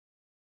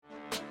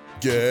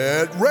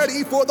Get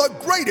ready for the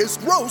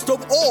greatest roast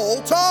of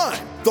all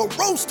time, the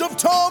Roast of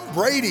Tom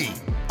Brady,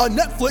 a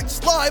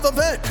Netflix live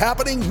event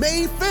happening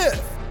May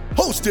 5th.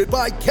 Hosted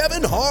by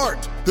Kevin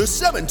Hart, the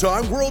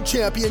 7-time world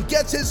champion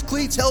gets his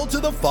cleats held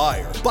to the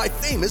fire by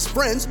famous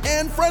friends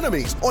and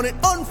frenemies on an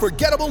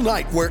unforgettable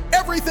night where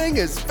everything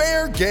is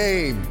fair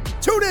game.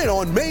 Tune in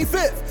on May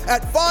 5th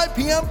at 5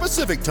 p.m.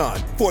 Pacific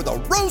time for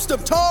the Roast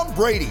of Tom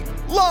Brady,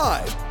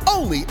 live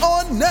only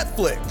on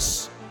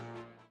Netflix.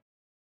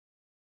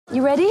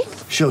 You ready?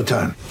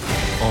 Showtime.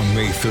 On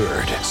May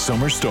 3rd,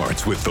 summer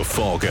starts with The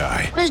Fall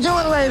Guy. Let's do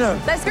it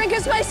later. Let's drink a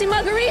spicy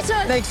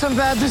margarita. Make some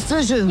bad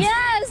decisions.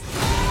 Yes!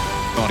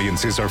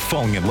 Audiences are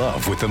falling in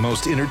love with the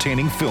most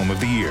entertaining film of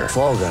the year.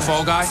 Fall Guy.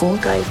 Fall Guy? Fall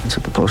Guy. That's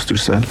what the poster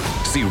said.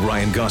 See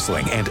Ryan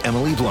Gosling and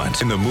Emily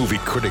Blunt in the movie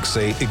critics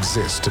say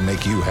exists to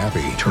make you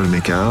happy. Trying to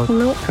make it out?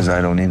 Nope. Because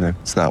I don't either.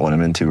 It's not what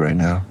I'm into right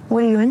now.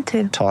 What are you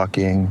into?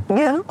 Talking.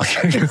 Yeah.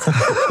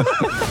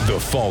 The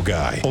Fall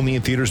Guy. Only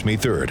in theaters May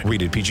 3rd.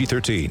 Rated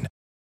PG-13.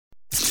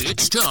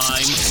 It's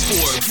time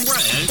for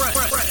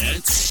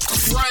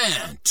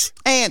Rant.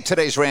 And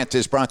today's rant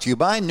is brought to you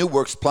by New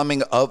Works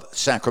Plumbing of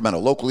Sacramento.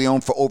 Locally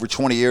owned for over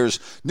 20 years,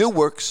 New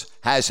Works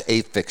has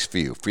a fix for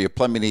you. For your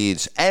plumbing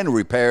needs and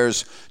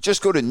repairs,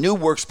 just go to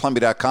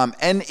newworksplumbing.com,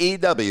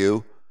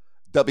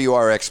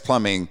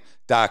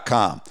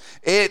 NEWWRXplumbing.com.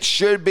 It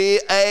should be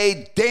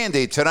a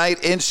dandy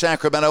tonight in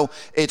Sacramento.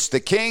 It's the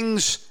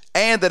Kings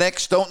and the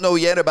Knicks. Don't know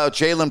yet about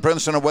Jalen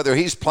Brunson or whether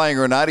he's playing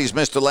or not. He's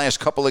missed the last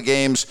couple of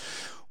games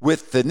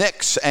with the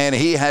Knicks, and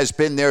he has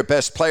been their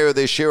best player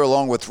this year,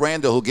 along with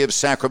Randall, who gives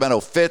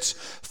Sacramento fits.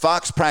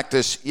 Fox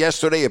practice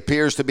yesterday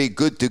appears to be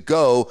good to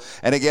go,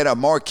 and again, a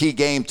marquee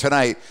game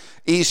tonight,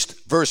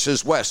 East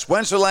versus West.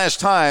 When's the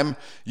last time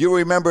you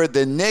remember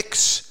the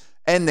Knicks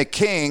and the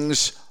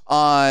Kings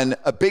on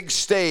a big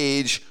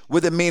stage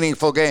with a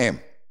meaningful game?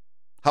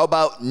 How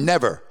about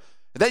never?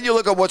 And then you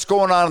look at what's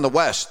going on in the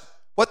West.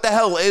 What the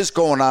hell is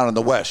going on in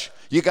the West?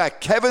 You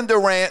got Kevin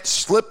Durant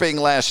slipping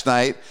last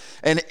night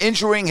and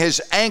injuring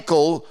his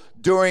ankle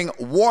during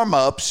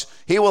warm-ups.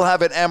 He will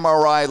have an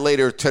MRI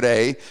later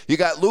today. You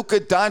got Luka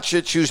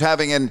Doncic, who's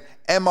having an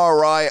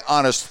MRI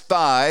on his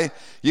thigh.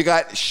 You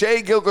got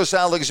Shai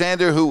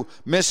Gilgeous-Alexander, who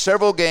missed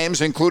several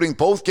games, including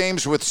both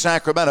games with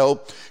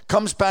Sacramento,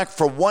 comes back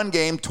for one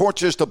game,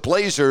 torches the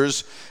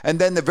Blazers, and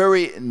then the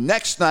very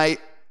next night,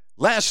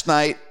 last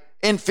night,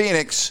 in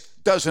Phoenix,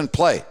 doesn't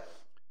play.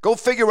 Go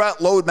figure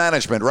out load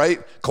management, right?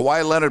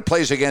 Kawhi Leonard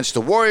plays against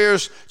the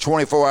Warriors.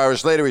 24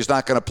 hours later, he's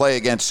not going to play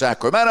against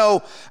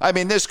Sacramento. I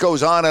mean, this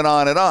goes on and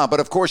on and on.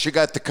 But, of course, you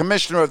got the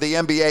commissioner of the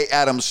NBA,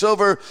 Adam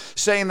Silver,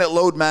 saying that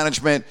load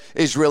management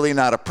is really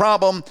not a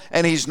problem,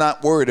 and he's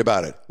not worried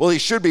about it. Well, he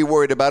should be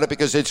worried about it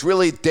because it's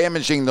really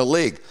damaging the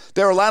league.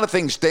 There are a lot of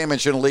things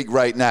damaging the league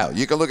right now.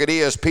 You can look at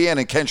ESPN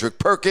and Kendrick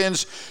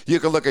Perkins. You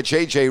can look at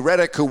J.J.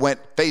 Redick, who went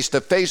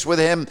face-to-face with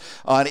him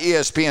on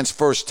ESPN's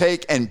First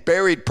Take and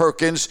buried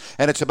Perkins,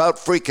 and it's about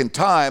freaking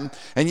time,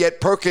 and yet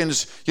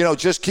Perkins,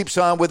 just keeps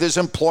on with his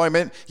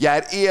employment. You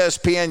had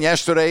ESPN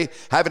yesterday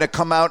having to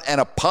come out and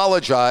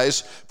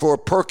apologize for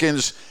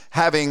Perkins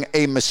having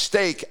a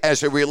mistake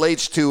as it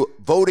relates to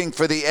voting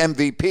for the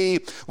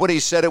MVP when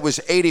he said it was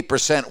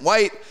 80%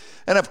 white.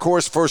 And, of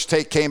course, First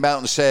Take came out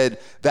and said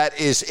that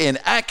is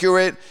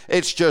inaccurate.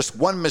 It's just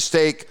one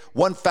mistake,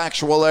 one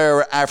factual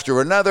error after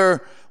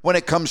another when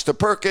it comes to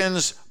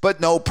Perkins, but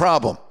no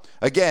problem.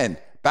 Again,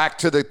 back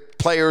to the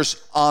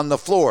players on the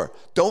floor.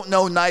 Don't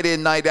know night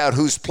in, night out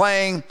who's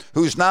playing,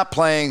 who's not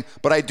playing,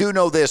 but I do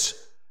know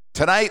this.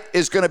 Tonight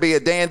is going to be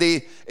a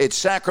dandy. It's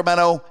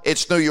Sacramento.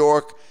 It's New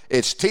York.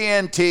 It's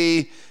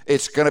TNT.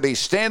 It's going to be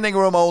standing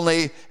room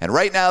only. And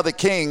right now the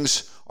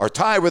Kings are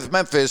tied with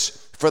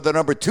Memphis for the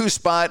number 2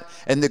 spot,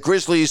 and the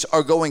Grizzlies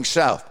are going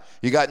south.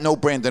 You got no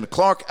Brandon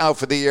Clark out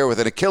for the year with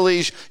an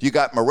Achilles. You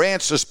got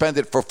Morant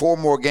suspended for 4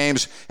 more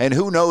games, and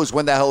who knows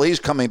when the hell he's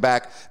coming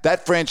back.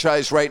 That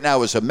franchise right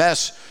now is a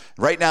mess.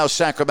 Right now,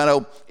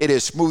 Sacramento, it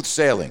is smooth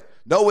sailing.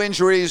 No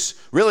injuries.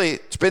 Really,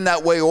 it's been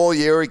that way all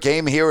year, a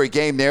game here, a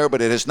game there,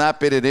 but it has not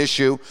been an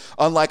issue.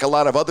 Unlike a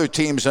lot of other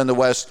teams in the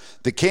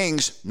West, the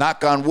Kings,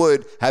 knock on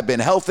wood, have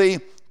been healthy.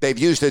 They've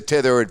used it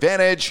to their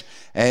advantage,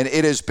 and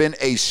it has been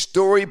a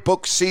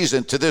storybook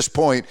season to this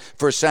point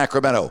for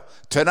Sacramento.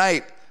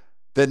 Tonight,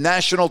 the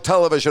national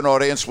television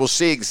audience will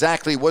see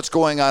exactly what's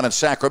going on in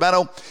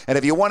Sacramento. And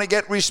if you want to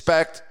get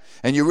respect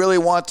and you really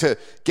want to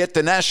get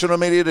the national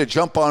media to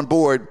jump on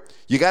board,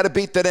 you got to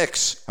beat the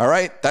Knicks, all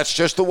right? That's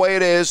just the way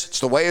it is. It's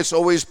the way it's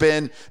always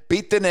been.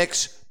 Beat the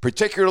Knicks,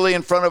 particularly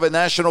in front of a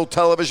national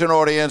television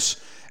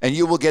audience, and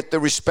you will get the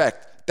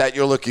respect that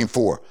you're looking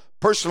for.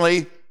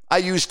 Personally, I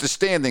use the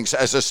standings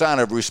as a sign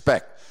of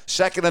respect.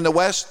 Second in the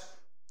West,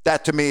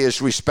 that to me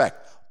is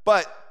respect.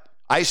 But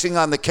icing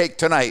on the cake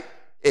tonight,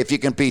 if you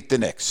can beat the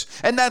Knicks.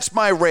 And that's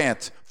my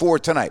rant for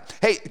tonight.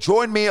 Hey,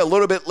 join me a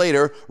little bit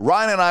later.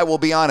 Ryan and I will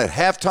be on at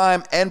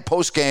halftime and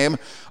postgame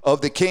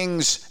of the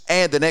Kings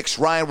and the Knicks.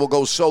 Ryan will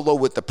go solo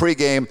with the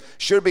pregame.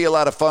 Should be a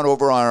lot of fun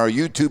over on our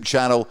YouTube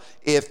channel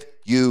if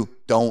you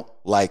don't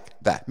like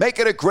that. Make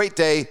it a great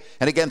day.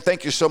 And again,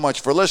 thank you so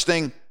much for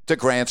listening. to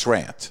Grant's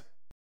Rant.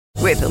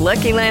 With the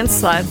Lucky Land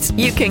Slots,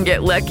 you can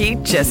get lucky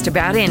just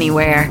about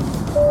anywhere.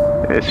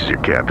 This is your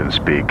captain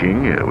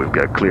speaking. We've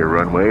got clear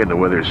runway and the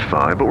weather's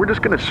fine, but we're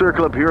just going to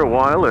circle up here a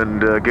while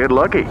and get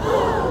lucky.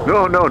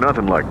 No,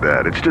 nothing like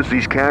that. It's just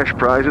these cash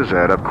prizes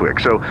add up quick.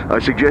 So I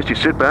suggest you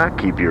sit back,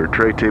 keep your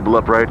tray table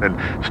upright, and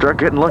start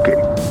getting lucky.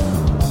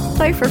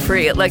 Play for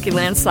free at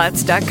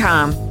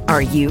LuckyLandSlots.com.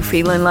 Are you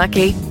feeling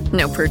lucky?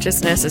 No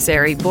purchase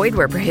necessary. Void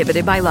where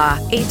prohibited by law.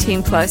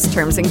 18+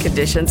 terms and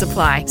conditions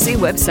apply. See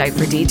website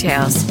for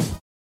details.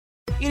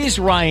 It is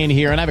Ryan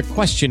here, and I have a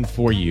question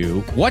for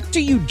you. What do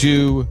you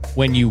do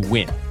when you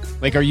win?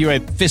 Like, are you a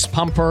fist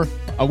pumper,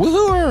 a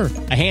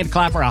woohooer, a hand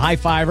clapper, a high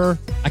fiver?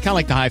 I kind of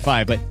like the high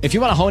five, but if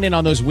you want to hone in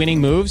on those winning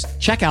moves,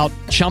 check out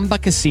Chumba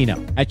Casino.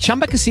 At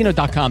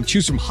ChumbaCasino.com,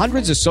 choose from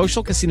hundreds of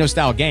social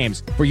casino-style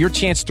games for your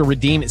chance to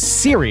redeem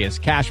serious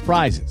cash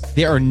prizes.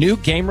 There are new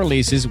game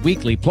releases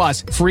weekly,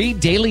 plus free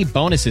daily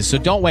bonuses, so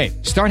don't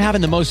wait. Start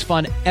having the most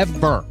fun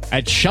ever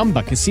at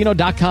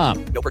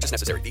ChumbaCasino.com. No purchase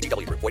necessary.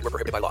 VGW Group. Void where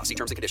prohibited by law. See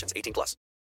terms and conditions. 18+.